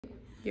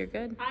You're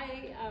good.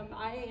 Hi,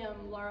 I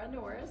am Laura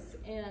Norris,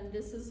 and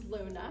this is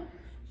Luna.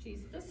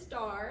 She's the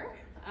star.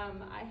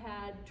 I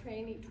had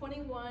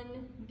 21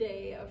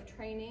 day of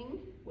training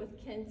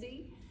with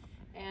Kenzie,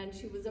 and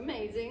she was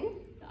amazing.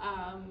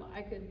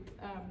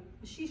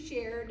 She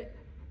shared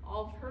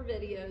all of her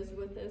videos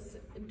with us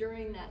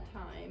during that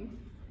time,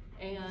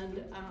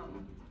 and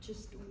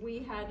we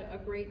had a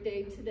great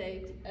day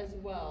today as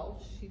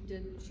well.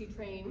 She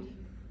trained,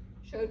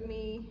 showed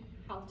me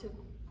how to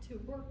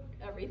work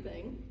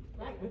everything.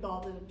 Right, with all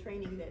the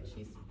training that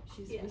she's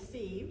Yes.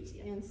 received,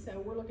 and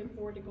so we're looking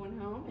forward to going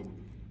home and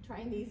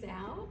trying these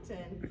out,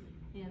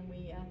 and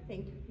we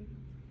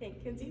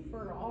thank Kenzie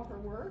for all her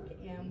work,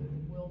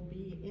 and we'll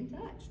be in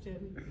touch to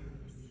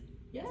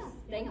Yes,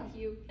 thank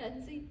you,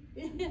 Kenzie.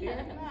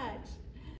 very much.